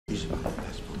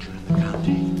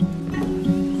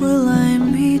Will I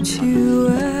meet you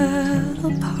at a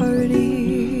party?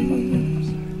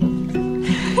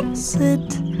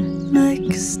 Sit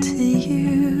next to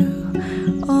you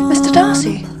on Mr.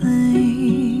 Darcy. a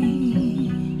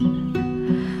plane.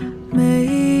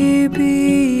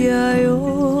 Maybe I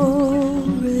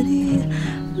already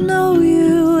know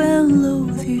you and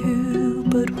loathe you,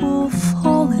 but we'll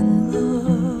fall in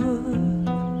love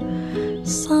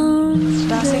someday.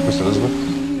 Darcy. Miss Elizabeth?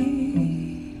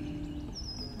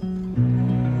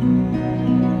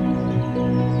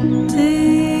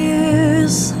 Dear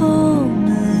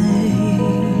soulmate,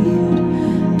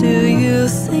 do you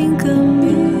think of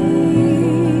me?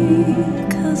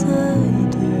 'Cause I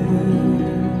do.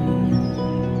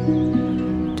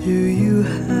 Do you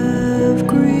have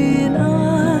green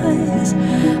eyes?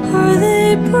 Are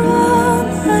they brown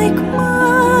like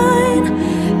mine?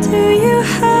 Do you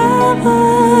have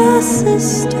a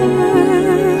sister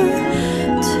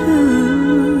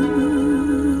too?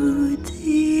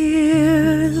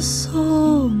 Dear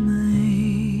soulmate,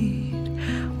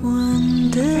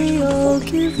 one day I'll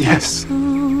give Yes. this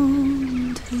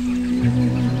song to you.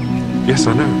 Yes,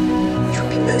 I know. It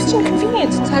would be most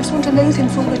inconvenient since I've sworn to loathe him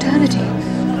for all eternity.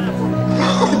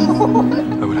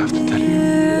 I would have to tell you.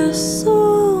 Dear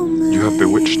soulmate, You have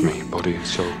bewitched me, body and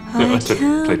soul. Yeah, I said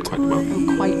it played quite well.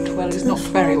 Quite well is not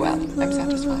very well, I'm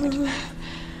satisfied.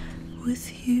 with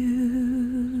you.